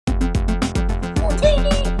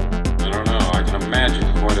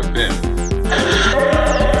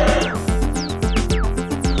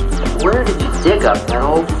dig up that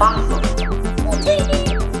old fossil.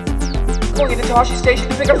 Going into Toshi Station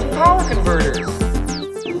to pick up some power converters.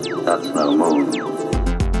 That's no moon.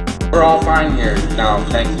 We're all fine here now,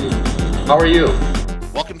 thank you. How are you?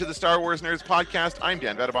 Welcome to the Star Wars Nerds Podcast. I'm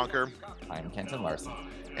Dan Vedabonker. I'm Kenton Larson.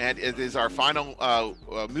 And it is our final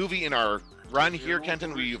movie in our run here,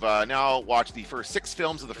 Kenton. We've now watched the first 6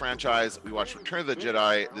 films of the franchise. We watched Return of the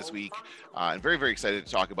Jedi this week. And very, very excited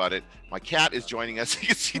to talk about it. My cat is joining us. You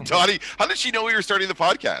can see Dottie. How did she know we were starting the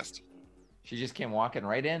podcast? She just came walking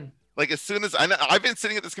right in. Like as soon as I've been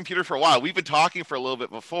sitting at this computer for a while. We've been talking for a little bit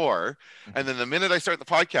before, and then the minute I start the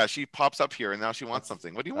podcast, she pops up here, and now she wants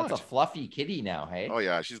something. What do you want? That's a fluffy kitty now, hey? Oh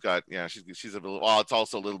yeah, she's a little. Well, it's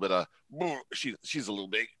also a little bit of. She's a little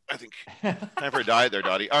big, I think. Time for a diet there,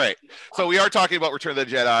 Dottie. All right, so we are talking about Return of the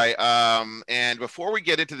Jedi, and before we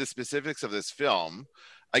get into the specifics of this film,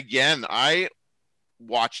 again, I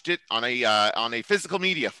watched it on a physical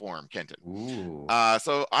media form, Kenton. Ooh.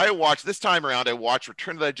 So I watched this time around. I watched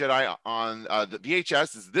Return of the Jedi on the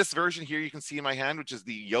VHS. Is this version here you can see in my hand, which is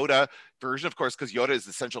the Yoda version, of course, because Yoda is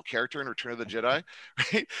the central character in Return of the Jedi,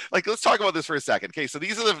 right? Like, let's talk about this for a second. Okay, so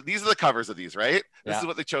these are the covers of these, right? This is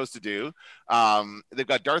what they chose to do. They've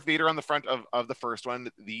got Darth Vader on the front of the first one,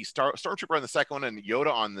 the Stormtrooper on the second one, and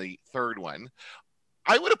Yoda on the third one.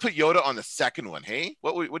 I would have put Yoda on the second one. Hey,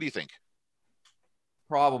 what do you think?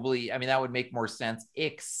 Probably, I mean, that would make more sense,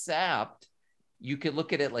 except you could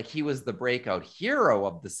look at it like he was the breakout hero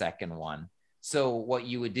of the second one. So what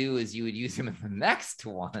you would do is you would use him in the next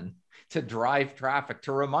one to drive traffic,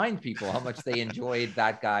 to remind people how much they enjoyed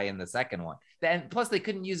that guy in the second one. Then plus they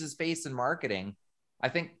couldn't use his face in marketing. I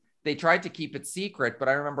think they tried to keep it secret, but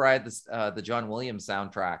I remember I had this the John Williams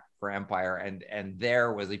soundtrack for Empire, and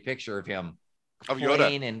there was a picture of him. Of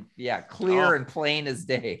plain Yoda. And clear and plain as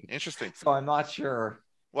day. Interesting. So I'm not sure.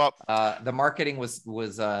 Well, the marketing was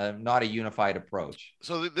not a unified approach.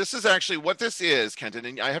 So this is actually what this is, Kenton,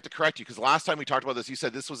 and I have to correct you because last time we talked about this, you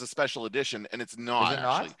said this was a special edition, and it's not. Is it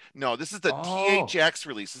actually. not? No, this is the THX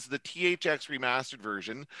release. This is the THX remastered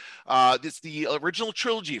version. It's the original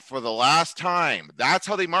trilogy for the last time. That's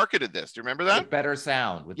how they marketed this. Do you remember that? With better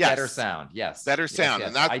sound. Yes. Better sound. Yes. Better sound.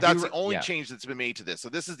 Yes. And that's the only change that's been made to this. So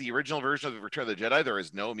this is the original version of Return of the Jedi. There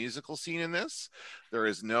is no musical scene in this. There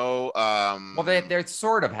is no well, they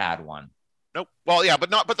sort of had one. Nope. Well, yeah, but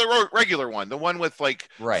the regular one, the one with like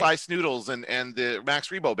Right. Cy Snoodles and the Max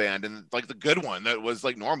Rebo band, and like the good one that was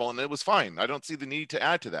like normal and it was fine. I don't see the need to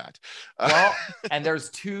add to that. Well, and there's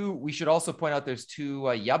two. We should also point out there's two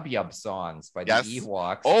Yub Yub songs by the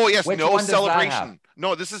Ewoks. Oh yes, Which no one does that have? celebration.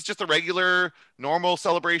 No, this is just a regular, normal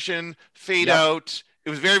celebration. Fade out. It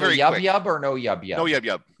was very, very Yub quick. Yub or no Yub Yub? No Yub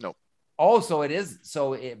Yub. No. Oh, so it is.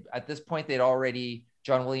 So at this point,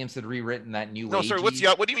 John Williams had rewritten that new. No, sorry. What's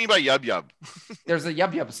Yub? What do you mean by Yub Yub? There's a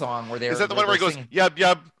Yub Yub song where they're. Is that the one where he goes singing... Yub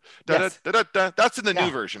Yub? Da, Yes. da, da, da, da. That's in the new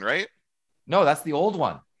version, right? No, that's the old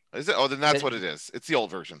one. Is it? Oh, then that's what it is. It's the old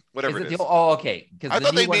version. Whatever it is. Oh, okay. I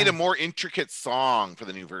thought they made a more intricate song for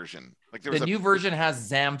the new version. Like there was the new version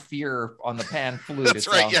has Zamfir on the pan flute. That's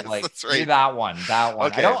right. Yes, that's right. That one.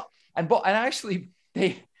 Okay. And actually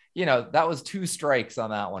they. That was 2 strikes on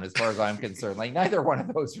that one, as far as I'm concerned. Like neither one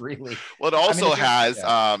of those really. Well, it also has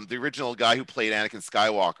the original guy who played Anakin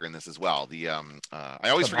Skywalker in this as well. The I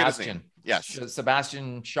always forget his name. Yes,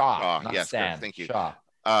 Sebastian Shaw. Yes, Stan. thank you. Shaw.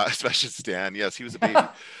 Sebastian Stan. Yes, he was a baby.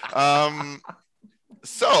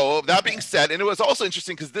 So that being said, and it was also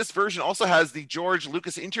interesting because this version also has the George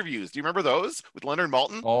Lucas interviews. Do you remember those with Leonard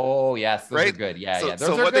Maltin? Oh yes, those are good. Yeah, so, Those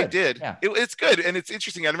so are what good. they did, it's good and it's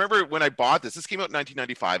interesting. I remember when I bought this. This came out in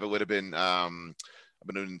 1995. It would have been I've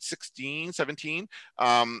been in 16, 17.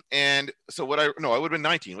 And so I would have been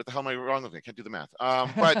 19. What the hell am I wrong with? I can't do the math.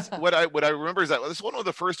 But what I remember is that this is one of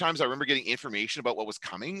the first times I remember getting information about what was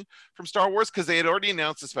coming from Star Wars because they had already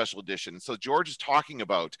announced a special edition. So George is talking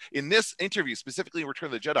about, in this interview, specifically in Return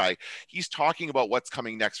of the Jedi, he's talking about what's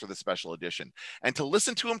coming next for the special edition. And to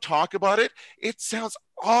listen to him talk about it, it sounds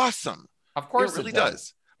awesome. Of course it really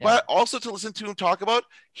does. Yeah. But also to listen to him talk about,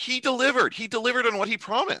 he delivered on what he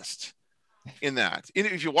promised. In that,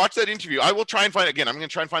 if you watch that interview, I will try and find again. I'm going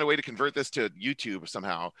to try and find a way to convert this to YouTube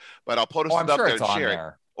somehow, but I'll post it up there and share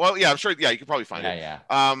it. Well, yeah, I'm sure. Yeah, you can probably find it.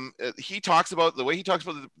 Yeah. He talks about the way he talks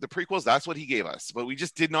about the prequels. That's what he gave us, but we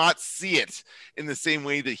just did not see it in the same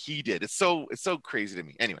way that he did. It's so crazy to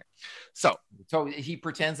me. Anyway, so he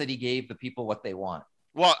pretends that he gave the people what they want.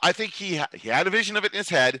 Well, I think he had a vision of it in his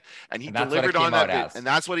head, and he delivered on that, and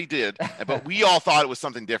that's what he did. But we all thought it was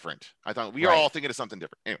something different. I thought we were all thinking of something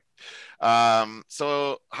different. Anyway,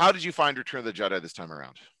 so how did you find Return of the Jedi this time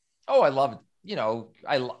around? Oh, I love it.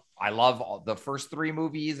 I love all the first 3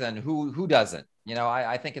 movies, and who doesn't?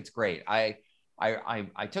 I think it's great. I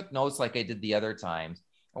I took notes like I did the other times.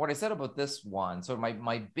 And what I said about this one, so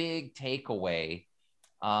my big takeaway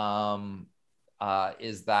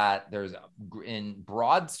is that there's, in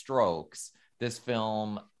broad strokes, this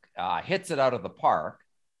film hits it out of the park,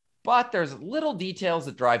 but there's little details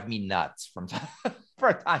that drive me nuts from time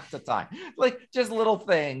to time, like just little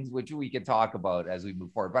things which we can talk about as we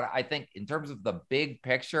move forward. But I think in terms of the big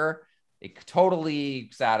picture, it totally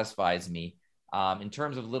satisfies me. In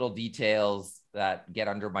terms of little details that get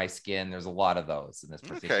under my skin, there's a lot of those in this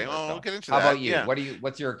particular Okay, well, film. we'll get into How that. about you? Yeah.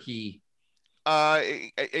 What's your key?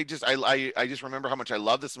 I just remember how much I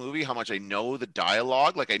love this movie, how much I know the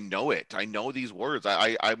dialogue. Like I know it. I know these words.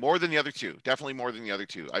 I more than the other two. Definitely more than the other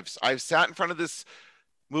two. I've sat in front of this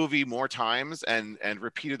movie more times and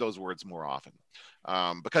repeated those words more often.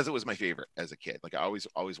 Because it was my favorite as a kid. Like I always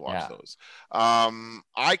watched those.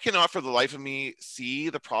 I cannot for the life of me see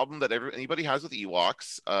the problem that anybody has with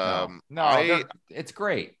Ewoks. It's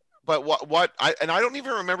great. But I don't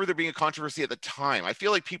even remember there being a controversy at the time. I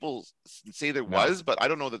feel like people say there was, but I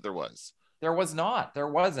don't know that there was. There was not. There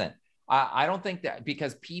wasn't. I don't think that,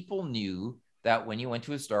 because people knew that when you went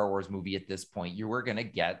to a Star Wars movie at this point, you're going to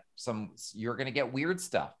get weird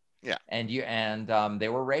stuff. Yeah. And they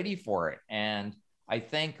were ready for it. And I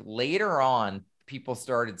think later on, people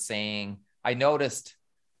started saying, I noticed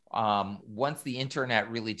once the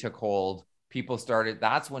internet really took hold,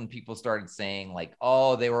 that's when people started saying like,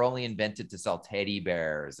 oh, they were only invented to sell teddy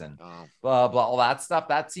bears and blah, blah, all that stuff.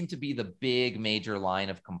 That seemed to be the big major line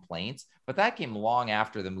of complaints, but that came long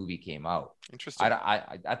after the movie came out. Interesting.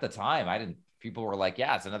 I at the time, people were like,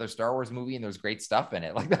 yeah, it's another Star Wars movie and there's great stuff in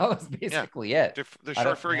it. Like that was basically it. They're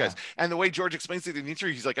short furry guys. And the way George explains it in the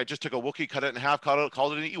interview, he's like, I just took a Wookiee, cut it in half, called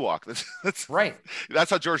it an Ewok. That's right.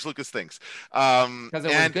 That's how George Lucas thinks. Because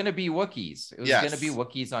it was going to be Wookiees. It was going to be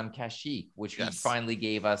Wookiees on Kashyyyk, which he finally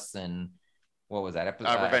gave us in, what was that?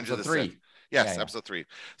 Revenge of the 3. Sith. Yes, episode 3.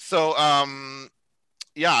 So,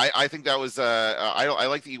 I think that was, I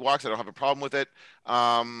like the Ewoks. I don't have a problem with it.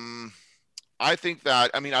 I think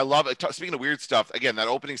that, I love it. Speaking of weird stuff, again, that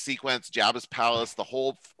opening sequence, Jabba's palace, the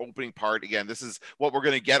whole opening part, again, this is what we're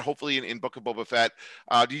going to get, hopefully, in Book of Boba Fett.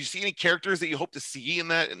 Do you see any characters that you hope to see in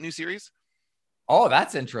that new series? Oh,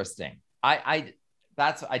 that's interesting. I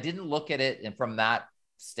didn't look at it from that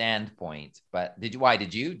standpoint, but did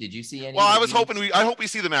you see any? Well, I was hoping I hope we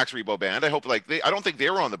see the Max Rebo band. I hope I don't think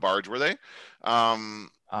they were on the barge, were they? Oh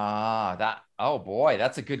boy,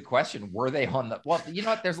 that's a good question. Were they on the, well, you know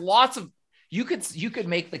what, there's lots of, you could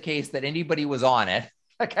make the case that anybody was on it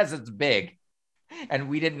because it's big and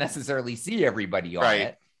we didn't necessarily see everybody on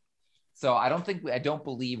it. So I don't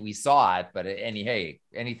believe we saw it, but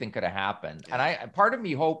anything could have happened. And part of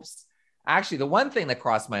me hopes, actually, the one thing that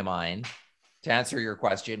crossed my mind to answer your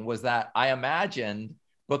question was that I imagined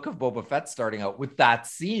Book of Boba Fett starting out with that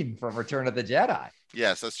scene from Return of the Jedi.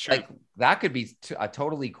 Yes, that's true. Like that could be a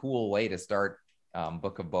totally cool way to start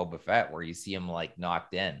Book of Boba Fett, where you see him like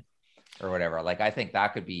knocked in or whatever. Like I think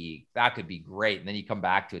that could be great, and then you come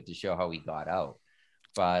back to it to show how he got out.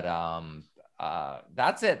 But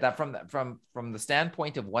that's it. That from the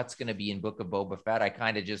standpoint of what's going to be in Book of Boba Fett, I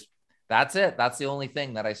kind of just, that's it. That's the only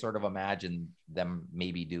thing that I sort of imagine them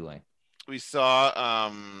maybe doing. We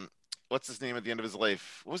saw what's his name at the end of his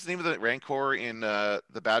life? What was the name of the Rancor in the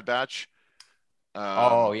Bad Batch?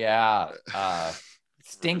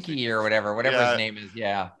 Stinky or whatever his name is.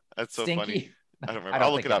 Yeah, that's so Stinky. Funny. I don't remember.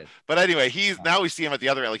 I'll look it up. But anyway, now we see him at the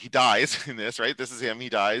other end. Like he dies in this, right? This is him. He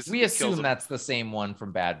dies. We assume that's the same one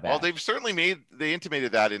from Bad Batch. Well, they've certainly they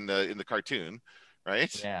intimated that in the cartoon,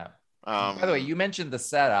 right? Yeah. By the way, you mentioned the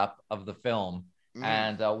setup of the film,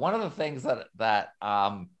 and one of the things that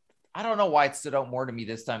I don't know why it stood out more to me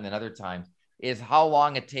this time than other times is how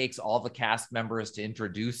long it takes all the cast members to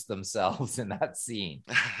introduce themselves in that scene,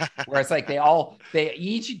 where it's like they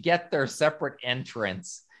each get their separate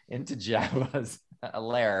entrance into Jabba's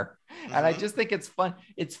lair. And I just think it's fun.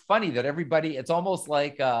 It's funny that it's almost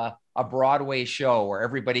like a Broadway show where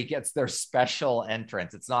everybody gets their special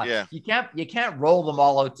entrance. It's not, you can't roll them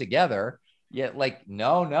all out together. Yeah, like,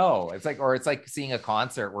 no. It's like seeing a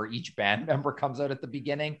concert where each band member comes out at the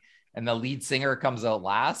beginning and the lead singer comes out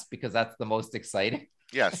last because that's the most exciting.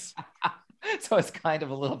 Yes. So it's kind of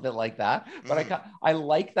a little bit like that, but I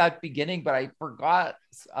like that beginning, but I forgot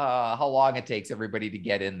how long it takes everybody to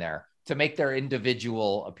get in there to make their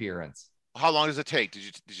individual appearance. How long does it take?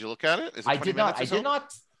 Did you look at it? Is it I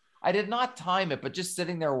did not time it, but just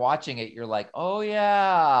sitting there watching it, you're like, oh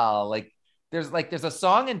yeah, like there's a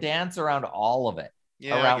song and dance around all of it.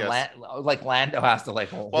 Yeah, I around guess. like Lando has to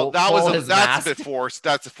like Well, hold, that pull was his that's a mask. bit forced.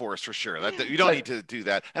 That's a force for sure. You don't But- need to do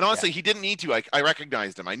that. And honestly, he didn't need to. I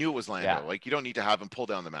recognized him. I knew it was Lando. Yeah. Like you don't need to have him pull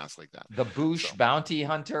down the mask like that. The Boosh So bounty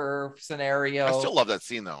hunter scenario. I still love that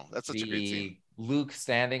scene though. That's such a great scene. Luke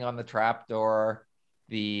standing on the trapdoor.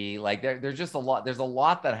 There's just a lot. There's a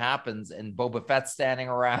lot that happens, and Boba Fett standing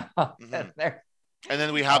around. Mhm. And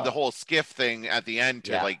then we have the whole skiff thing at the end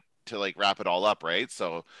to wrap it all up, right?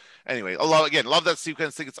 So anyway, love that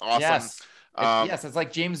sequence. Think it's awesome. Yes. Yes, it's like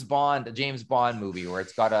a James Bond movie where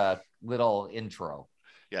it's got a little intro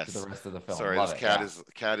Yes. to the rest of the film. Sorry, Love this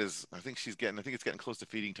it, cat is. I think it's getting close to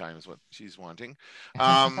feeding time, is what she's wanting.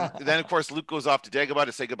 Then of course Luke goes off to Dagobah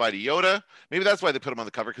to say goodbye to Yoda. Maybe that's why they put him on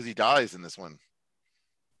the cover, because he dies in this one.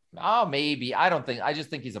 Oh, maybe. I just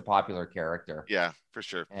think he's a popular character. Yeah, for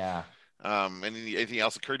sure. Yeah. Anything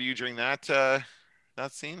else occurred to you during that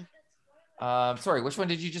scene? Sorry, which one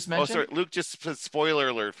did you just mention? Oh, sorry. Luke just put spoiler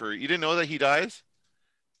alert for you. Didn't know that he dies.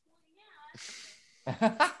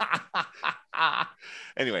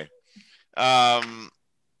 Anyway,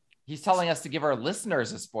 He's telling us to give our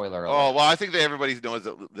listeners a spoiler alert. oh well, I think that everybody knows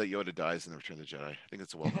that Yoda dies in the Return of the Jedi. I think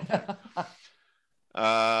it's a well-known fact.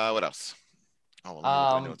 What else? Oh, well, let me look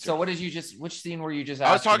at my notes so here. what did you just? Which scene were you just?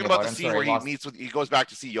 I was asking talking about the I'm scene sorry, where lost- he goes back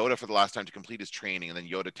to see Yoda for the last time to complete his training, and then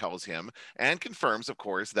Yoda tells him and confirms, of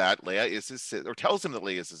course, that Leia is his sister, or tells him that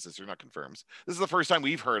Leia is his sister, not confirms. This is the first time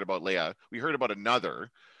we've heard about Leia. We heard about another,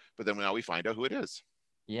 but then now we find out who it is.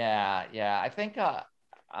 Yeah. I think that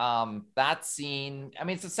scene. I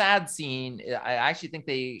mean, it's a sad scene. I actually think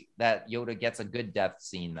that Yoda gets a good death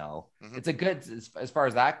scene though. Mhm. It's a good as far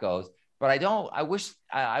as that goes. But I wish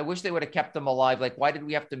they would have kept him alive. Like, why did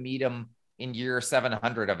we have to meet him in year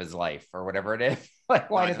 700 of his life or whatever it is?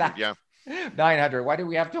 Like, why did that? 900, yeah. 900. Why did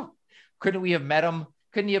we have to? Couldn't we have met him?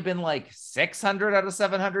 Couldn't he have been like 600 out of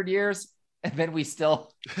 700 years? And then we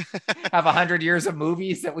still have 100 years of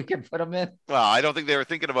movies that we can put him in. Well, I don't think they were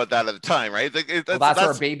thinking about that at the time, right? That's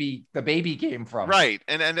where the baby came from. Right.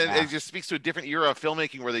 And Yeah. it just speaks to a different era of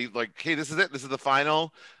filmmaking where they like, hey, this is it. This is the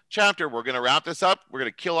final chapter. We're going to wrap this up. We're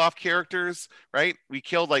going to kill off characters, right? We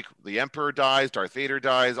killed, like, the Emperor dies, Darth Vader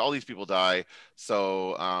dies, all these people die.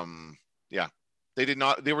 So, yeah,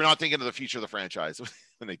 they were not thinking of the future of the franchise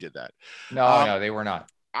when they did that. No, they were not.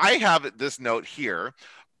 I have this note here.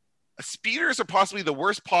 Speeders are possibly the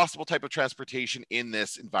worst possible type of transportation in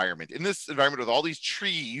this environment. In this environment with all these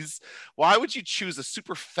trees, why would you choose a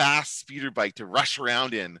super fast speeder bike to rush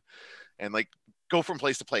around in and like go from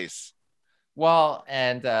place to place? Well,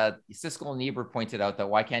 and Siskel and Ebert pointed out that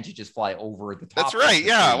why can't you just fly over the top? That's right. of the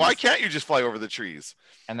Yeah. trees? Why can't you just fly over the trees?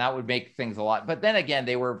 And that would make things a lot. But then again,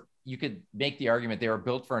 you could make the argument they were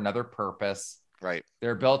built for another purpose. Right.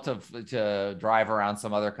 They're built to drive around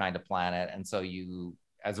some other kind of planet. And so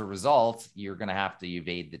as a result, you're going to have to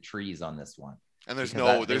evade the trees on this one. And there's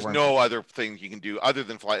Because no other thing you can do other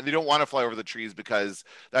than fly. They don't want to fly over the trees because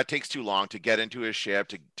that takes too long to get into a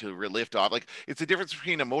ship to lift off. Like, it's the difference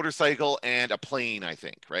between a motorcycle and a plane, I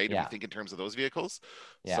think, right? Yeah. If you think in terms of those vehicles.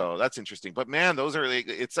 Yeah. So that's interesting. But man, those are like,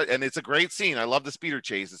 it's a great scene. I love the speeder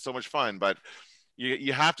chase. It's so much fun, but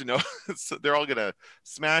you have to know they're all gonna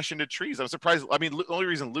smash into trees. I'm surprised. I mean, the only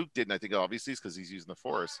reason Luke didn't, I think, obviously, is because he's using the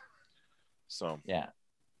Force. So yeah,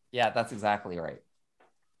 that's exactly right.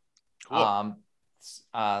 cool.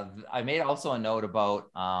 I made also a note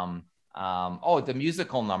about the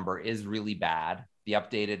musical number is really bad. The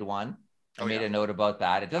updated one. I made a note about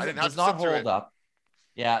that. It does not hold up.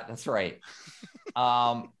 Yeah, that's right.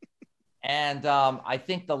 I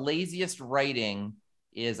think the laziest writing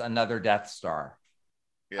is another Death Star.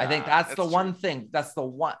 I think that's the one thing. That's the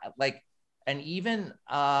one, like, and even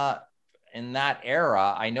in that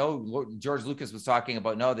era, I know George Lucas was talking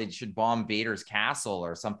about, no, they should bomb Vader's castle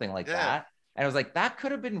or something like that. And I was like, that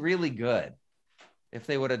could have been really good if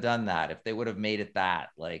they would have done that, if they would have made it that,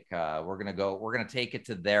 like, we're going to take it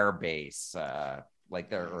to their base, or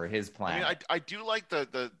his plan. I mean, I do like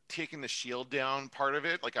the taking the shield down part of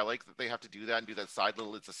it. Like, I like that they have to do that and do that side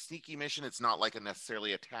little, it's a sneaky mission. It's not like a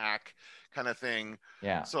necessarily attack kind of thing.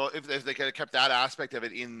 Yeah. So if they could have kept that aspect of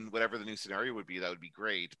it in whatever the new scenario would be, that would be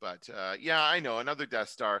great. But yeah, I know, another Death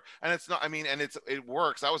Star, and it's not, I mean, and it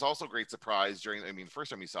works. That was also a great surprise the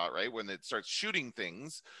first time we saw it, right? When it starts shooting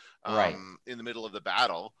things right in the middle of the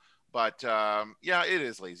battle. But yeah, it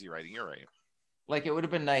is lazy writing. You're right. Like, it would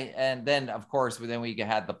have been nice. And then, of course, then we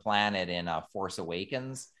had the planet in Force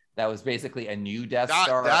Awakens that was basically a new Death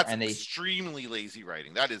Star, that's and they extremely lazy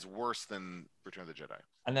writing. That is worse than Return of the Jedi.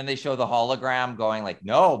 and then they show the hologram going like,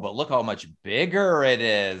 no, but look how much bigger it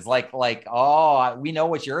is. Like, oh, we know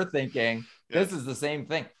what you're thinking. Yeah. This is the same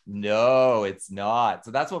thing. No, it's not.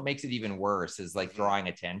 So that's what makes it even worse, is like drawing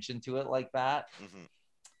attention to it like that.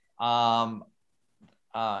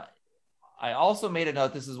 I also made a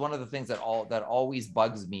note. This is one of the things that always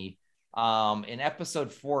bugs me. In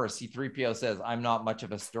episode 4, C-3PO says, "I'm not much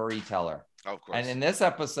of a storyteller." Oh, of course. And in this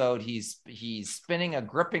episode, he's spinning a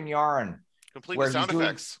gripping yarn, complete where with sound he's doing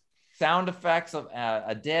effects. Sound effects of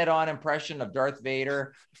a dead-on impression of Darth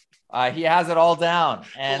Vader. He has it all down.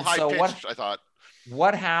 And so I thought,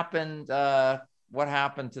 what happened? What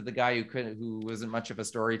happened to the guy who wasn't much of a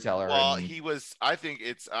storyteller? well, he was. I think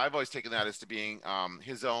I've always taken that as to being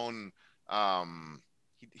his own.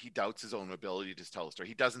 He doubts his own ability to tell a story.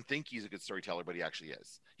 He doesn't think he's a good storyteller, but he actually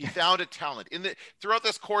is. He found a talent throughout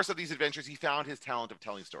this course of these adventures. He found his talent of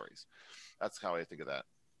telling stories. That's how I think of that.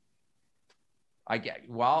 I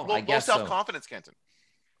guess self-confidence, Kenton.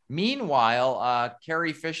 Meanwhile,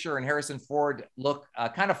 Carrie Fisher and Harrison Ford look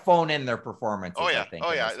kind of phone in their performances. Oh yeah, I think,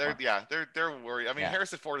 they're worried. I mean,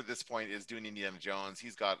 Harrison Ford at this point is doing Indiana Jones.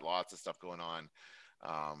 He's got lots of stuff going on.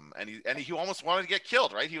 And he almost wanted to get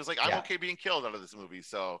killed, right? He was like, I'm okay being killed out of this movie.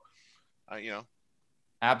 So,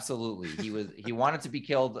 absolutely. He wanted to be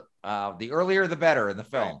killed. The earlier, the better in the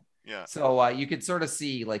film. Right. Yeah. So you could sort of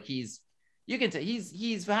see like he's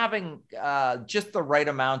having just the right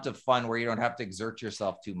amount of fun where you don't have to exert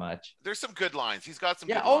yourself too much. There's some good lines. He's got some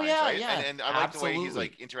good lines, right? Yeah. And I like the way he's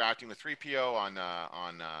like interacting with 3PO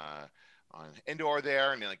on Endor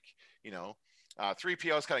there, and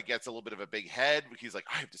 3PO kind of gets a little bit of a big head. He's like,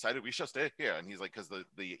 I've decided we shall stay here. And he's like, because the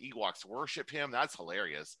Ewoks worship him. That's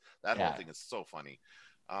hilarious. That whole thing is so funny.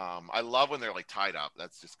 I love when they're like tied up.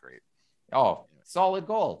 That's just great. Oh, solid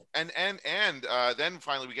gold. And then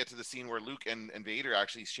finally we get to the scene where Luke and Vader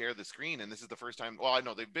actually share the screen. And this is the first time, well, I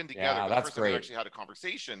know they've been together, but the first time they actually had a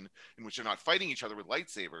conversation in which they're not fighting each other with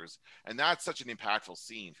lightsabers. And that's such an impactful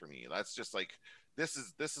scene for me. That's just like, this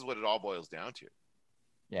is what it all boils down to.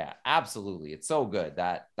 Yeah, absolutely. It's so good,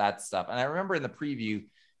 that stuff. And I remember in the preview,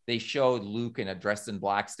 they showed Luke dressed in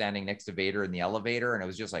black standing next to Vader in the elevator. And it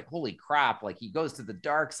was just like, holy crap. Like he goes to the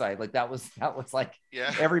dark side. Like that was like,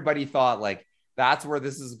 everybody thought like, that's where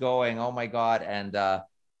this is going. Oh my God. And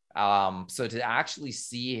so to actually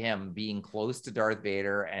see him being close to Darth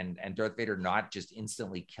Vader and Darth Vader not just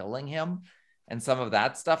instantly killing him and some of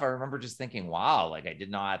that stuff, I remember just thinking, wow, like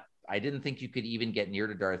I didn't think you could even get near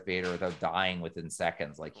to Darth Vader without dying within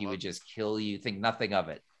seconds. Like he would just kill you, think nothing of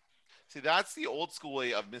it. See, that's the old school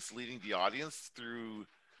way of misleading the audience through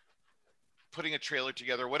putting a trailer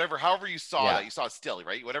together, however you saw that. You saw it still,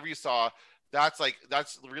 right? Whatever you saw, that's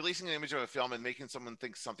releasing an image of a film and making someone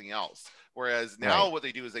think something else. Whereas now what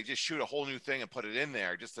they do is they just shoot a whole new thing and put it in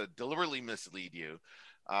there just to deliberately mislead you.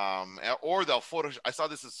 Or they'll Photoshop. I saw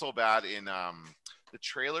this is so bad in the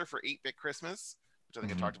trailer for 8-Bit Christmas, which I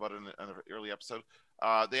think I talked about in an early episode.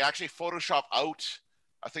 They actually Photoshop out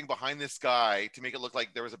a thing behind this guy to make it look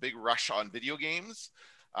like there was a big rush on video games.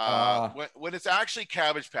 When it's actually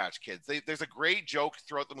Cabbage Patch Kids. There's a great joke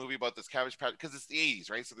throughout the movie about this Cabbage Patch, because it's the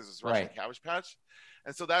 80s, right? So there's this Russian Cabbage Patch.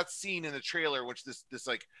 And so that scene in the trailer, which this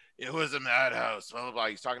like, it was a madhouse, blah, blah, blah.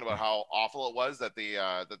 He's talking about how awful it was that they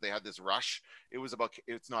had this rush.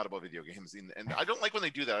 It's not about video games. And I don't like when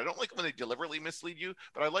they do that. I don't like when they deliberately mislead you,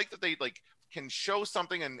 but I like that they like can show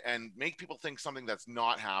something and make people think something that's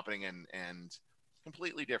not happening and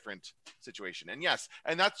completely different situation. And yes,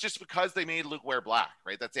 and that's just because they made Luke wear black,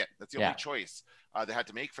 right? That's it. That's the only choice they had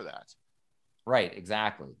to make for that. Right.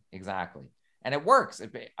 Exactly. And it works.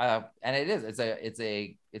 And it is.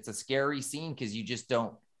 It's a scary scene because you just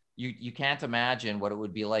don't. You can't imagine what it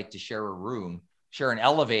would be like to share an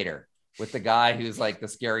elevator with the guy who's like the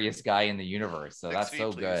scariest guy in the universe. So that's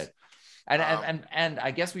so good. And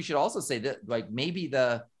I guess we should also say that like maybe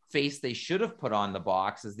the face they should have put on the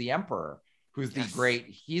box is the Emperor, who's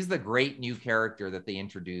he's the great new character that they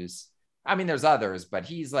introduce. I mean, there's others, but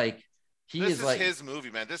he's like, this is his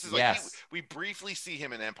movie, man. This is like, we briefly see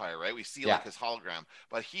him in Empire, right? We see like his hologram,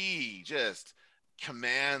 but he just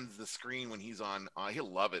commands the screen when he's on.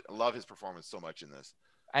 He'll love it. I love his performance so much in this.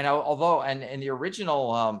 And although, and in the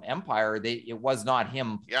original Empire, it was not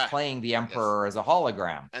him playing the Emperor as a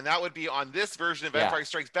hologram. And that would be on this version of Empire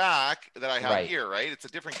Strikes Back that I have here, right? It's a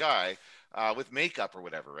different guy with makeup or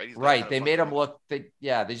whatever, right? Right. They made him look. They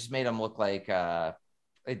just made him look like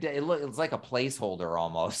it's like a placeholder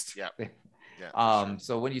almost. Yeah.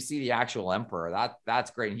 So when you see the actual Emperor,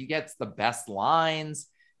 that's great. And he gets the best lines,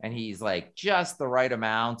 and he's like just the right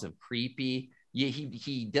amount of creepy.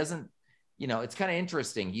 he doesn't, you know, it's kind of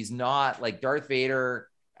interesting. He's not like Darth Vader.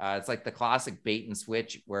 It's like the classic bait and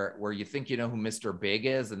switch where you think you know who Mr. Big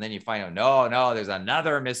is, and then you find out, no, there's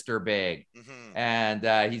another Mr. Big.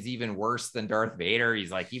 And he's even worse than Darth Vader.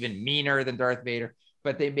 He's like even meaner than Darth Vader.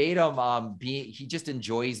 But they made him he just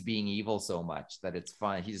enjoys being evil so much that it's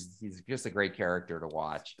fun. He's just a great character to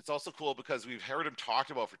watch. It's also cool because we've heard him talked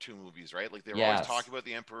about for 2 movies, right? Like they were always talking about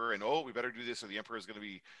the Emperor and, oh, we better do this or the Emperor is going to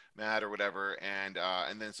be mad or whatever. And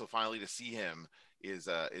then so finally to see him is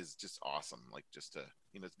just awesome. Like just to,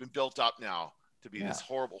 you know, it's been built up now to be this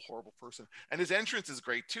horrible person. And his entrance is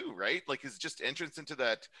great too, right? Like his just entrance into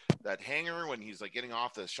that hangar when he's like getting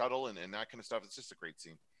off the shuttle and that kind of stuff. It's just a great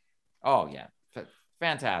scene. Oh yeah.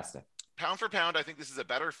 Fantastic. Pound for pound, I think this is a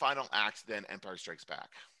better final act than Empire Strikes Back.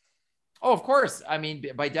 Oh, of course. I mean,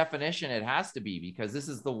 by definition, it has to be, because this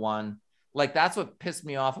is the one, like, that's what pissed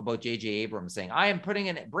me off about J.J. Abrams saying, I am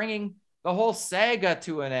bringing the whole saga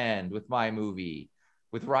to an end with my movie,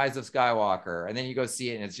 with Rise of Skywalker. And then you go see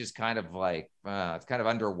it and it's just kind of like, it's kind of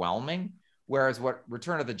underwhelming. Whereas what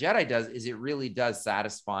Return of the Jedi does is it really does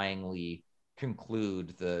satisfyingly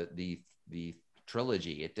conclude the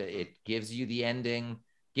trilogy. It gives you the ending,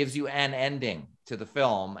 gives you an ending to the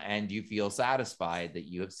film, and you feel satisfied that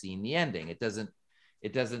you have seen the ending. It doesn't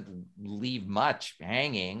leave much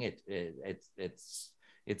hanging. It's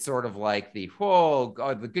sort of like oh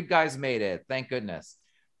God, the good guys made it, thank goodness.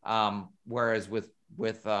 Whereas with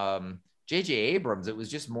J.J. Abrams, it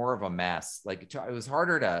was just more of a mess. Like it was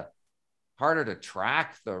harder to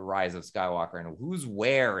track the Rise of Skywalker and who's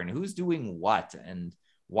where and who's doing what and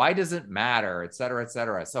why does it matter, et cetera, et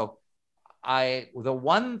cetera. So the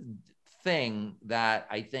one thing that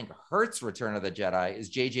I think hurts Return of the Jedi is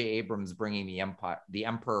J.J. Abrams bringing the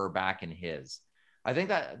Emperor back in his. I think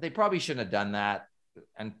that they probably shouldn't have done that,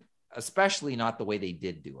 and especially not the way they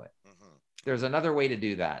did do it. There's another way to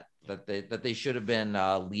do that they should have been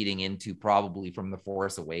leading into, probably from The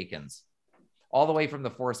Force Awakens. All the way from The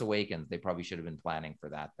Force Awakens, they probably should have been planning for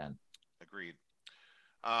that then. Agreed.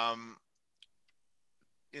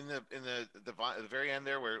 In the very end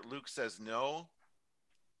there, where Luke says, no,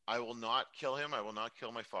 I will not kill him, I will not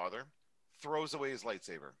kill my father, throws away his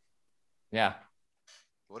lightsaber. Yeah.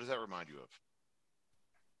 What does that remind you of?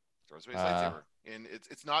 Throws away his lightsaber. And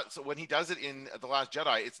it's not, so when he does it in The Last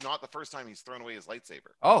Jedi, it's not the first time he's thrown away his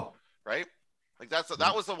lightsaber. Oh. Right? Like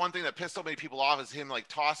that was the one thing that pissed so many people off, is him like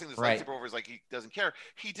tossing this lightsaber over, is like he doesn't care.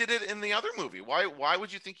 He did it in the other movie. Why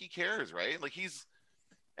would you think he cares, right? Like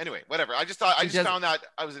anyway, whatever. I just found that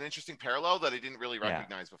I was an interesting parallel that I didn't really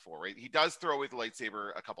recognize before, right? He does throw away the lightsaber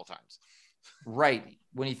a couple times. Right.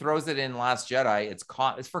 When he throws it in Last Jedi,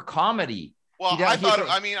 it's for comedy. Well, I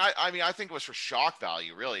think it was for shock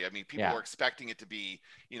value, really. I mean, people were expecting it to be,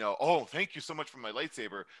 you know, oh, thank you so much for my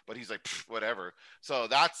lightsaber, but he's like, whatever. So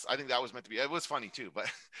I think that was meant to be. It was funny too, but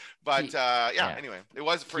anyway, it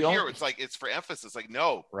was for here. It's like, it's for emphasis. Like,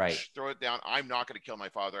 no, throw it down. I'm not going to kill my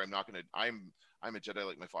father. I'm a Jedi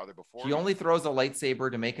like my father before. He only throws a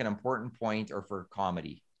lightsaber to make an important point or for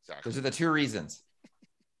comedy. Exactly. Those are the 2 reasons.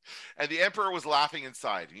 And the Emperor was laughing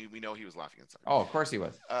inside. We know he was laughing inside. Oh, of course he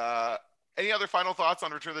was. Any other final thoughts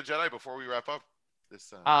on Return of the Jedi before we wrap up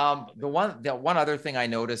this? The one other thing I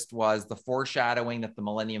noticed was the foreshadowing that the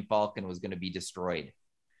Millennium Falcon was going to be destroyed.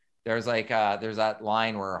 There's there's that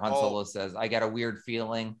line where Han Solo says, I got a weird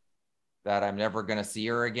feeling that I'm never going to see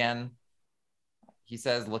her again. He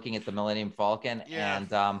says, looking at the Millennium Falcon.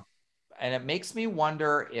 And it makes me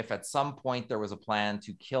wonder if at some point there was a plan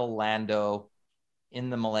to kill Lando in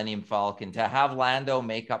the Millennium Falcon, to have Lando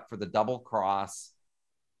make up for the double cross.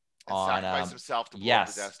 And sacrifice himself to blow up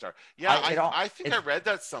the Death Star. Yeah, I think I read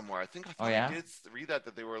that somewhere. I did read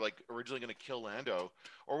that they were like originally going to kill Lando,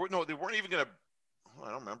 or no, they weren't even going to.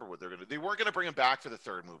 I don't remember what they're going to. They weren't going to bring him back for the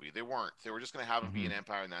 3rd movie. They weren't. They were just going to have him be an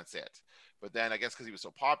Empire, and that's it. But then I guess because he was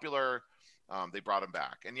so popular, they brought him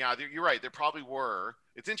back. And yeah, you're right. There probably were.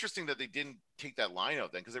 It's interesting that they didn't take that line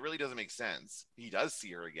out then, because it really doesn't make sense. He does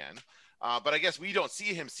see her again, but I guess we don't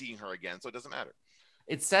see him seeing her again, so it doesn't matter.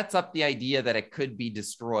 It sets up the idea that it could be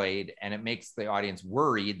destroyed, and it makes the audience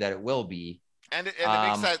worried that it will be. And it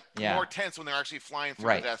makes that more tense when they're actually flying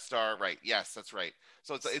through the Death Star. Right. Yes, that's right.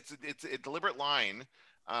 So it's a deliberate line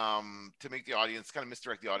to make the audience, kind of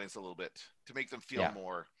misdirect the audience a little bit, to make them feel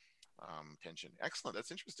more tension. Excellent.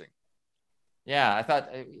 That's interesting. Yeah, I thought,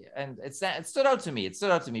 and it stood out to me. It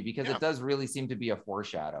stood out to me because it does really seem to be a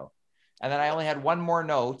foreshadow. And then I only had one more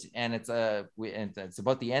note, and it's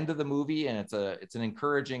about the end of the movie, and it's an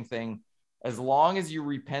encouraging thing. As long as you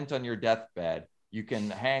repent on your deathbed, you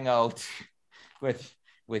can hang out with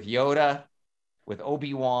Yoda, with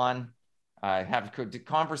Obi-Wan, have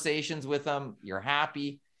conversations with them. You're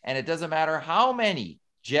happy. And it doesn't matter how many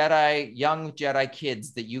young Jedi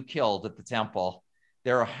kids that you killed at the temple.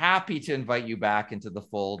 They're happy to invite you back into the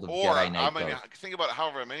fold of Jedi Knight. I mean, think about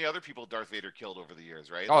however many other people Darth Vader killed over the years,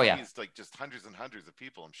 right? Oh, like, yeah. He's like just hundreds and hundreds of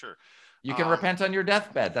people, I'm sure. You can repent on your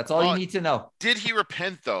deathbed. That's all you need to know. Did he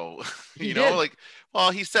repent though? He did. Like, well,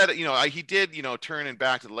 he said, he did, turn and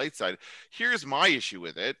back to the light side. Here's my issue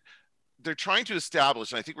with it. They're trying to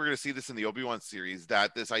establish, and I think we're going to see this in the Obi-Wan series,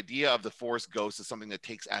 that this idea of the Force Ghost is something that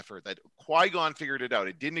takes effort, that Qui-Gon figured it out.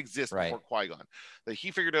 It didn't exist before Qui-Gon. That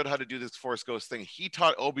he figured out how to do this Force Ghost thing. He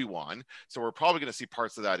taught Obi-Wan, so we're probably going to see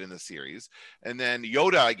parts of that in the series. And then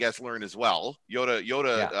Yoda, I guess, learned as well.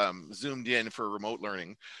 Yoda zoomed in for remote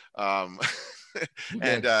learning.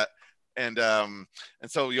 And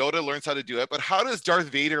so Yoda learns how to do it, but how does Darth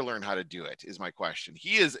Vader learn how to do it is my question.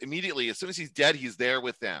 He is immediately, as soon as he's dead, he's there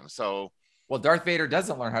with them. So, well, Darth Vader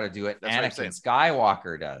doesn't learn how to do it. Anakin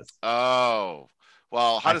Skywalker does. Oh,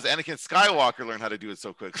 well, how does Anakin Skywalker learn how to do it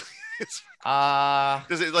so quickly?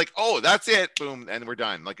 Does it like, oh, that's it, boom, and we're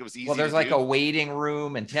done? Like, it was easy. Well, there's like a waiting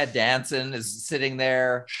room, and Ted Danson is sitting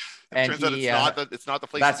there. And turns out it's not the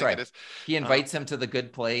place. That's right. He invites him to the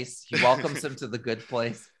good place. He welcomes him to the good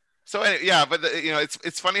place. So yeah, but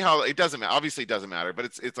it's funny how it doesn't matter. Obviously, it doesn't matter, but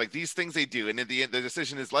it's like these things they do, and in the end, the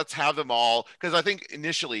decision is let's have them all. Because I think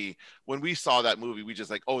initially when we saw that movie, we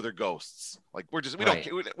just like, oh, they're ghosts. Like we don't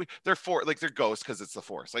they're ghosts because it's the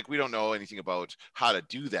Force. Like we don't know anything about how to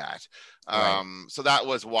do that. So that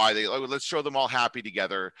was why they let's show them all happy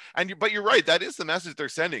together. But you're right, that is the message they're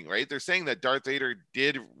sending, right? They're saying that Darth Vader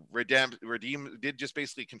did did just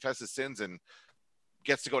basically confess his sins and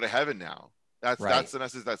gets to go to heaven now. That's the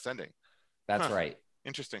message that's sending. That's right.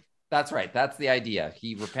 Interesting. That's right. That's the idea.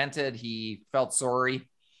 He repented. He felt sorry.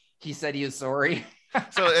 He said he was sorry.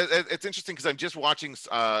 So it's interesting because I'm just watching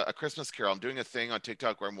A Christmas Carol. I'm doing a thing on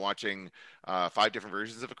TikTok where I'm watching 5 different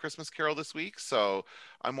versions of A Christmas Carol this week. So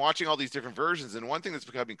I'm watching all these different versions, and one thing that's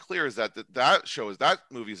becoming clear is that that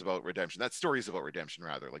movie is about redemption. That story is about redemption,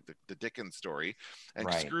 rather, like the Dickens story. And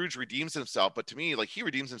Scrooge redeems himself, but to me, like, he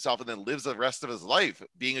redeems himself and then lives the rest of his life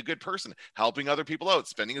being a good person, helping other people out,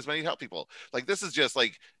 spending his money to help people. Like, this is just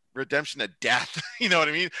like redemption at death. You know what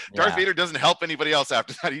I mean? Yeah. Darth Vader doesn't help anybody else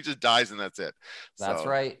after that. He just dies and that's it. That's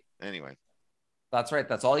right. Anyway. That's right.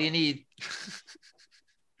 That's all you need.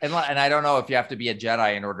 And I don't know if you have to be a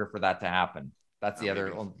Jedi in order for that to happen. That's the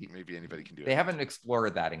other. Maybe anybody can do it. They haven't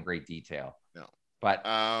explored that in great detail. No. But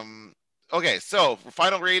okay, so for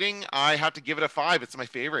final rating, I have to give it a 5. It's my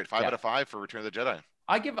favorite. 5 out of 5 for Return of the Jedi.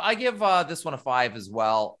 I give this one a 5 as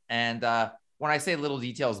well. And when I say little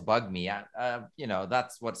details bug me,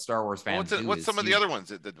 that's what Star Wars fans do. What's some of the other ones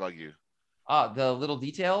that bug you? The little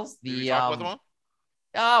details. Did you talk about them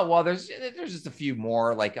all? Well, there's just a few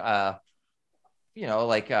more, like as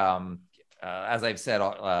I've said,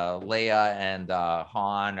 Leia and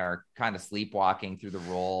Han are kind of sleepwalking through the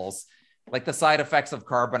roles. Like the side effects of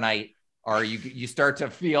carbonite are you start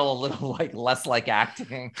to feel a little like less like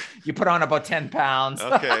acting. You put on about 10 pounds.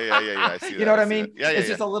 Okay, yeah. I see that. You know what I mean? Yeah, it's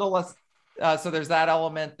just a little less. So there's that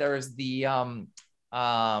element. There's the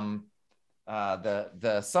some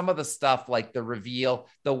of the stuff like the reveal,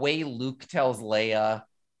 the way Luke tells Leia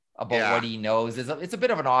about what he knows it's a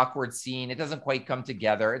bit of an awkward scene. It doesn't quite come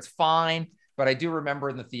together. It's fine, but I do remember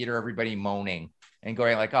in the theater everybody moaning and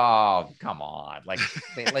going like, "Oh, come on!" Like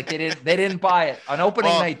they didn't buy it on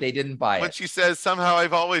opening night. They didn't buy it. But she says, "Somehow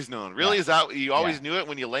I've always known." Really, is that you always knew it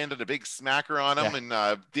when you landed a big smacker on him in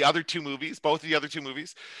the other 2 movies, both of the other 2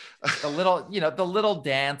 movies? The little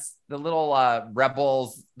dance, the little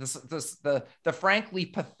rebels, the frankly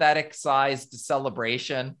pathetic sized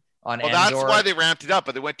celebration on Endor. That's why they ramped it up,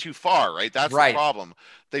 but they went too far, right? That's the problem.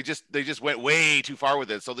 They just went way too far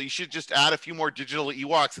with it. So you should just add a few more digital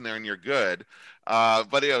Ewoks in there and you're good.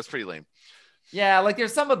 But it was pretty lame. Yeah, like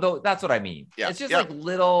there's some of those. That's what I mean. Yeah, it's just like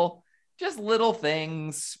little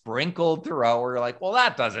things sprinkled throughout where you're like, well,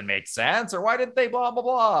 that doesn't make sense, or why didn't they blah blah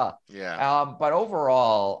blah. Yeah. But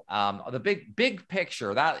overall, the big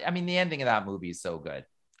picture, the ending of that movie is so good.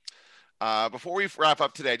 Before we wrap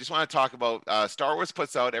up today, I just want to talk about Star Wars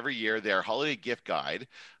puts out every year their holiday gift guide.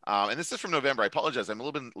 And this is from November. I apologize. I'm a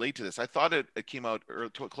little bit late to this. I thought it came out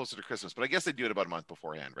closer to Christmas, but I guess they do it about a month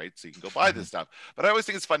beforehand, right? So you can go buy this stuff. But I always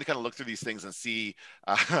think it's fun to kind of look through these things and see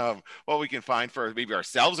what we can find for maybe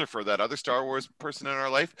ourselves or for that other Star Wars person in our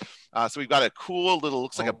life. So we've got a cool little,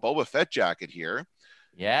 looks like a Boba Fett jacket here.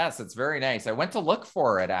 Yes, it's very nice. I went to look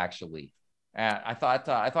for it, actually. I thought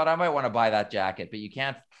I might want to buy that jacket, but you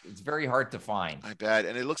can't. It's very hard to find. I bet.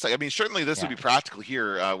 And it looks like, I mean, certainly this would be practical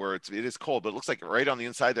here where it is cold, but it looks like right on the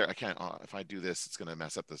inside there. I can't, if I do this, it's going to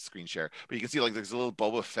mess up the screen share, but you can see like there's a little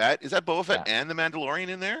Boba Fett. Is that Boba Fett and the Mandalorian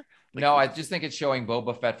in there? Like, no, I just think it's showing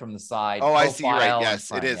Boba Fett from the side. Oh, I see. Right. Yes,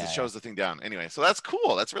 front. it is. It shows the thing down. Anyway, so that's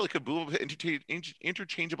cool. That's really good. Boba Fett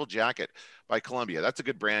interchangeable jacket by Columbia. That's a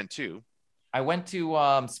good brand too. I went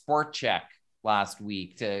to Sport Check last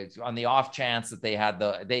week on the off chance that they had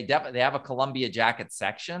they have a Columbia jacket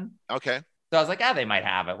section. Okay. So I was like, they might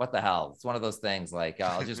have it. What the hell? It's one of those things. Like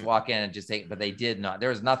I'll just walk in and just take, but they did not.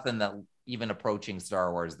 There's nothing that even approaching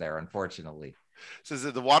Star Wars there, unfortunately. It says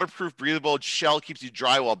that the waterproof breathable shell keeps you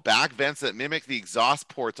dry while back vents that mimic the exhaust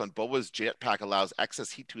ports on Boba's jetpack allows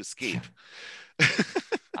excess heat to escape.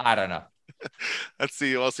 I don't know. Let's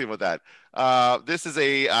see. We'll see about that. This is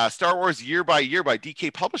a Star Wars year by year by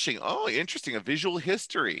DK Publishing. Oh, interesting. A visual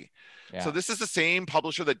history. Yeah. So this is the same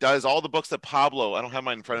publisher that does all the books that Pablo, I don't have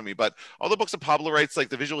mine in front of me, but all the books that Pablo writes, like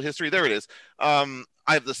the visual history. There it is. I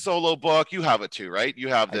have the Solo book. You have it too, right? You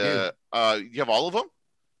have you have all of them?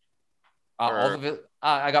 All of it.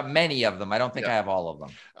 I got many of them. I don't think I have all of them.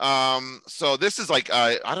 So this is like,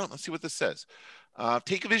 let's see what this says.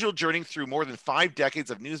 Take a visual journey through more than 5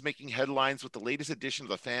 decades of newsmaking headlines with the latest edition of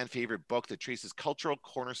the fan favorite book that traces cultural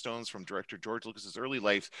cornerstones from director George Lucas's early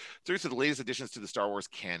life through to the latest additions to the Star Wars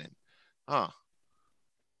canon.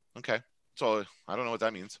 Okay. So I don't know what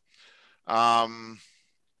that means. I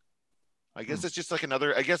guess it's just like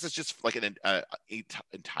another. I guess it's just like an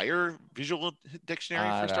entire visual dictionary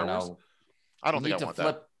for Star Wars. I don't think I want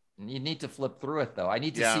that. You need to flip through it though. I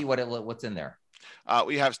need to see what's in there.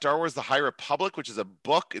 We have Star Wars: The High Republic, which is a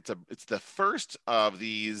book. It's the first of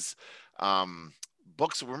these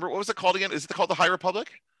books. Remember, what was it called again? Is it called The High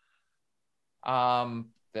Republic?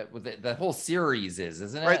 The whole series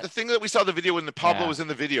isn't it? Right, the thing that we saw the video when the Pablo was in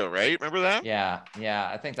the video, right? Remember that? Yeah.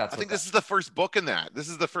 I think this is the first book in that. This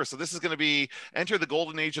is the first. So this is going to be Enter the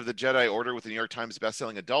Golden Age of the Jedi Order with the New York Times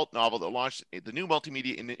bestselling adult novel that launched the new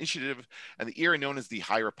multimedia initiative and the era known as the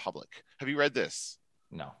High Republic. Have you read this?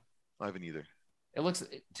 No, I haven't either. It looks.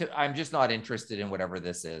 I'm just not interested in whatever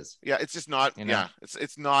this is. Yeah, it's just not. Yeah,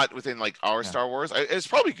 it's not within like our Star Wars. It's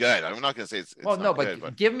probably good. I'm not going to say it's well, no,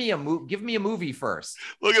 but give me a movie first.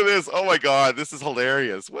 Look at this. Oh my God, this is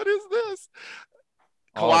hilarious. What is this?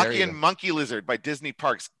 Kowakian Monkey Lizard by Disney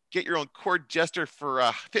Parks. Get your own cord jester for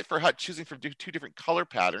fit for hut, choosing from 2 different color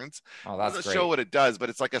patterns. Oh, that's doesn't great. show what it does, but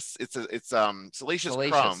it's like it's Salacious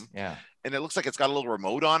Crumb. Yeah, and it looks like it's got a little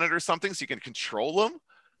remote on it or something, so you can control them.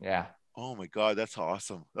 Yeah. Oh my God, that's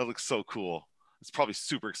awesome. That looks so cool. It's probably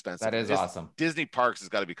super expensive. That is awesome. Disney Parks has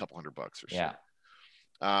got to be a couple $100 for sure.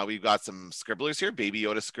 Yeah. We've got some scribblers here, Baby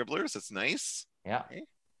Yoda scribblers. That's nice. Yeah. Okay.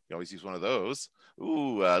 You always use one of those.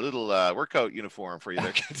 Ooh, a little workout uniform for you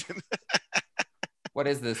there, Kenton. What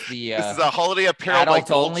is this? This is a holiday apparel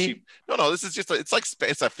adult only. No, this is just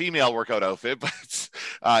it's a female workout outfit, but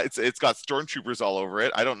it's got stormtroopers all over it.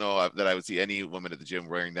 I don't know that I would see any woman at the gym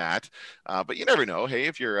wearing that, but you never know. Hey,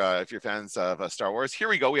 if you're fans of Star Wars, here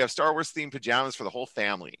we go. We have Star Wars themed pajamas for the whole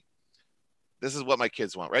family. This is what my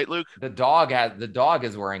kids want, right, Luke? The dog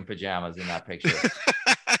is wearing pajamas in that picture.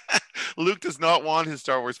 Luke does not want his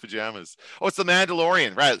Star Wars pajamas. Oh, it's the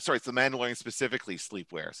Mandalorian, right? Sorry, it's the Mandalorian specifically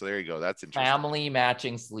sleepwear. So there you go. That's interesting. Family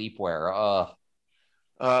matching sleepwear.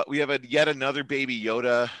 We have yet another Baby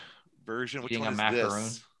Yoda version. Which one is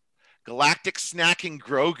this? Galactic snacking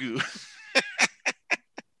Grogu.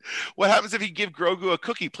 What happens if you give Grogu a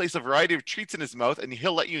cookie, place a variety of treats in his mouth, and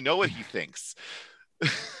he'll let you know what he thinks?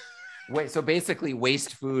 Wait, so basically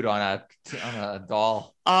waste food on a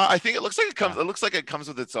doll. I think it looks like it comes. It looks like it comes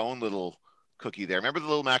with its own little cookie there. Remember the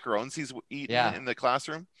little macarons he's eating in the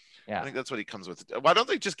classroom? Yeah, I think that's what he comes with. Why don't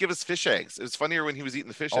they just give us fish eggs? It was funnier when he was eating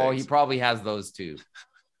the fish eggs. Oh, he probably has those too.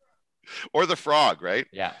 Or the frog, right?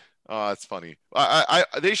 Yeah. Oh, that's funny.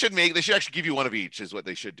 They should actually give you one of each. Is what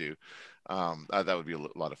they should do. That would be a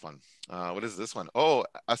lot of fun. What is this one? Oh,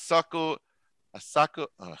 Ahsoka,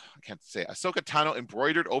 I can't say. Ahsoka Tano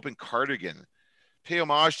embroidered open cardigan. Pay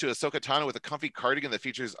homage to Ahsoka Tano with a comfy cardigan that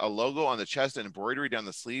features a logo on the chest and embroidery down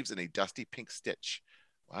the sleeves and a dusty pink stitch.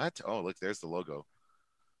 What? Oh, look, there's the logo.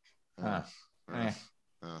 Okay,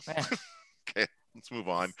 let's move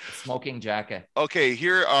on. Smoking jacket. Okay,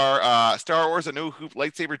 here are Star Wars A New Hope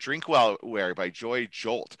lightsaber drinkware by Joy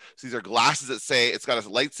Jolt. So these are glasses that say, it's got a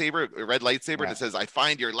lightsaber, a red lightsaber, and it says, "I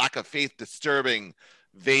find your lack of faith disturbing,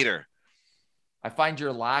 Vader." I find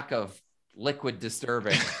your lack of liquid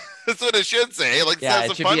disturbing. That's what it should say. Like, Yeah, have it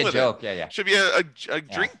some should fun be a with joke. it. Yeah. Should be a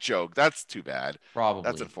drink joke. That's too bad. Probably.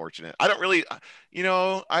 That's unfortunate. I don't really,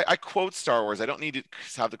 I quote Star Wars. I don't need to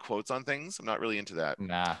have the quotes on things. I'm not really into that.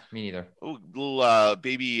 Nah, me neither. Oh, little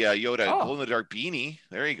baby Yoda, Oh. glow in the dark beanie.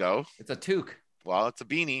 There you go. It's a toque. Well, it's a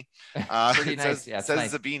beanie. Pretty it nice. says, Yeah, it's says nice.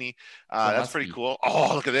 it's a beanie. So That's must pretty be. cool.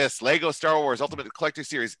 Oh, look at this. Lego Star Wars Ultimate Collector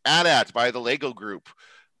Series AT-AT by the Lego Group.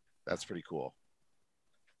 That's pretty cool.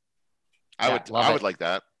 I would like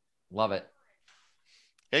that. Love it.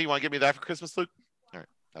 Hey, you want to give me that for Christmas, Luke? All right.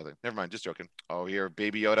 Nothing. Never mind. Just joking. Oh, here,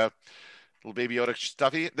 Baby Yoda. Little Baby Yoda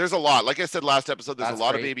stuffy. There's a lot. Like I said last episode, there's That's a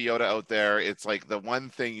lot great. of Baby Yoda out there. It's like the one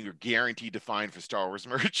thing you're guaranteed to find for Star Wars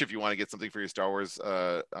merch if you want to get something for your Star Wars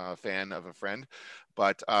fan of a friend.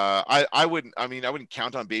 But I wouldn't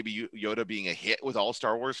count on Baby Yoda being a hit with all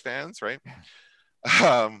Star Wars fans, right?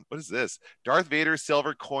 What is this? Darth Vader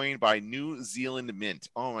silver coin by New Zealand Mint.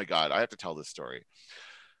 Oh my God, I have to tell this story.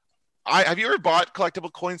 Have you ever bought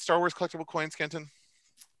collectible coins, Star Wars collectible coins, Kenton?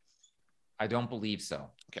 I don't believe so.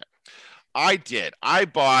 I did.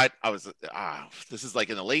 This is like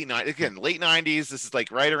in the late 90s. This is like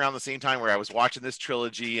right around the same time where I was watching this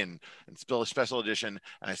trilogy and special edition.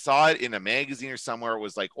 And I saw it in a magazine or somewhere. It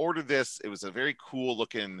was like, order this. It was a very cool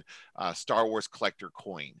looking Star Wars collector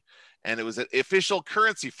coin. And it was an official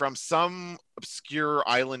currency from some obscure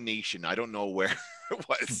island nation. I don't know where it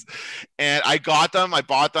was. And I got them. I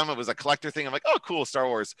bought them. It was a collector thing. I'm like, oh, cool, Star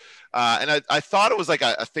Wars. And I thought it was like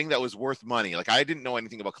a thing that was worth money. Like, I didn't know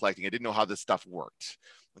anything about collecting. I didn't know how this stuff worked.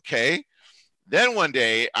 Okay. Then one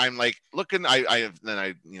day I'm like looking, I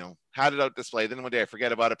had it out display. Then one day I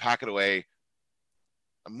forget about it, pack it away.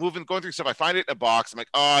 I'm going through stuff. I find it in a box. I'm like,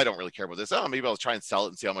 oh, I don't really care about this. Oh, maybe I'll try and sell it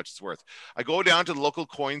and see how much it's worth. I go down to the local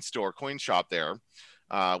coin shop there,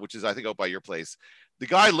 which is, I think, out by your place. The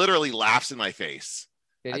guy literally laughs in my face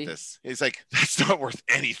Did at he? this. He's like, that's not worth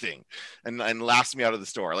anything. And laughs me out of the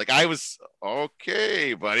store. Like, I was,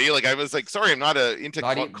 okay, buddy. Like, I was like, sorry, I'm not into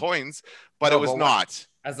coins, but No, it was but not.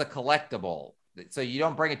 As a collectible. So you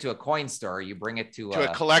don't bring it to a coin store, you bring it to a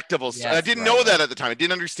collectible. Yes, I didn't know that at the time. I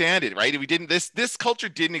didn't understand it, right? This culture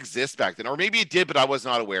didn't exist back then, or maybe it did, but I was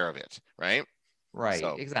not aware of it, right? Right,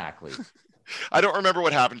 So. exactly. I don't remember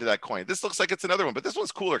what happened to that coin. This looks like it's another one, but this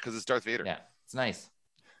one's cooler because it's Darth Vader. Yeah, it's nice.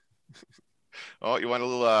 Oh, you want a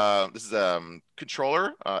little, this is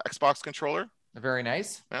controller, Xbox controller. Very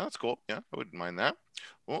nice. Yeah, that's cool. Yeah, I wouldn't mind that.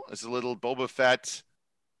 Well, this is a little Boba Fett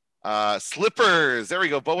slippers. There we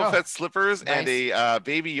go. Boba Fett slippers nice. and a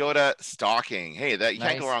Baby Yoda stocking. Hey, that you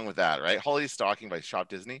can't go Nice. wrong with that, right? Holiday stocking by Shop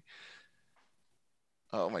Disney.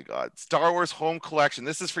 Oh my God. Star Wars Home Collection.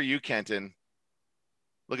 This is for you, Kenton.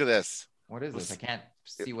 Look at this. What is this? I can't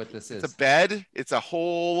see what this is. It's a bed. It's a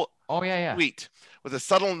whole Oh, yeah. suite with a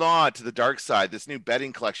subtle nod to the dark side. This new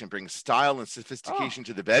bedding collection brings style and sophistication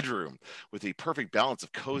to the bedroom with a perfect balance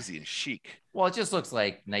of cozy and chic. Well, it just looks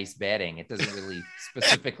like nice bedding. It doesn't really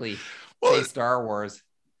specifically Well, say Star Wars.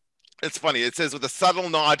 It's funny. It says with a subtle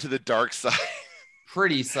nod to the dark side.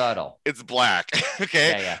 Pretty subtle. It's black.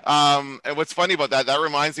 Okay. Yeah. And what's funny about that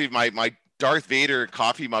reminds me of my Darth Vader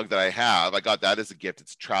coffee mug that I have. I got that as a gift.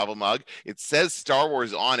 It's a travel mug. It says Star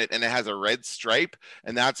Wars on it, and it has a red stripe,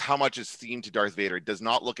 and that's how much it's themed to Darth Vader. It does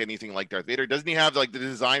not look anything like Darth Vader. It doesn't even have like the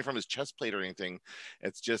design from his chest plate or anything.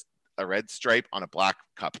 It's just a red stripe on a black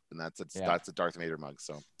cup, and that's a Darth Vader mug.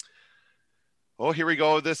 So, oh, here we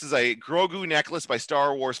go. This is a Grogu necklace by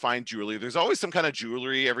Star Wars Fine Jewelry. There's always some kind of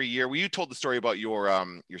jewelry every year. Well, you told the story about your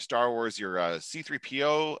Star Wars, your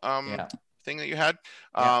C-3PO thing that you had.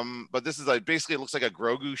 But this is basically it looks like a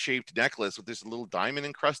Grogu shaped necklace with this little diamond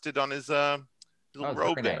encrusted on his little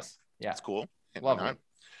robe there. Nice. Yeah. It's cool. Lovely.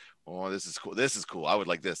 Oh, this is cool. This is cool. I would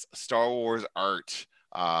like this. Star Wars art.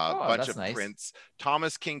 Bunch that's of nice. prints.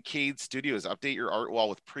 Thomas Kincaid Studios. Update your art wall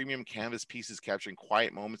with premium canvas pieces capturing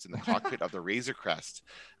quiet moments in the cockpit of the Razor Crest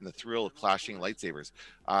and the thrill of clashing lightsabers.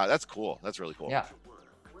 That's cool. That's really cool. Yeah.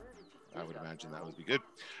 I would imagine that would be good.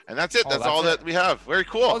 And that's it. Oh, That's that's all it? that we have. Very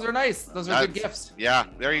cool. Those are nice. Those are good gifts. Yeah,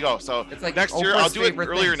 there you go. So It's like next year, Oprah's I'll do it favorite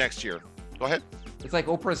earlier things. next year. Go ahead. It's like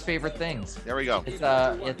Oprah's favorite things. There we go. It's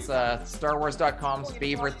StarWars.com's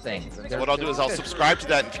favorite things. So what I'll do is I'll subscribe to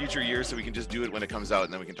that in future years so we can just do it when it comes out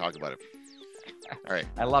and then we can talk about it. All right.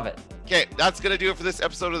 I love it. Okay, that's going to do it for this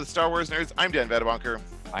episode of the Star Wars Nerds. I'm Dan Vedabonker.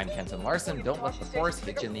 I'm Kenton Larson. Don't let the Force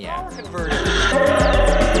hit you in the ass.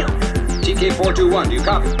 TK421, do you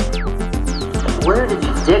copy? Where did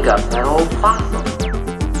you dig up that old fossil?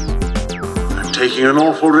 I'm taking an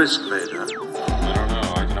awful risk, Vader. I don't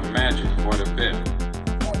know. I can imagine quite a bit.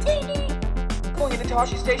 Going into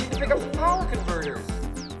Toshi Station to pick up some power converters.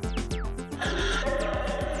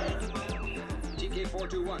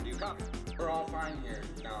 TK421, do you copy? We're all fine here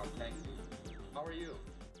now, thank you. How are you?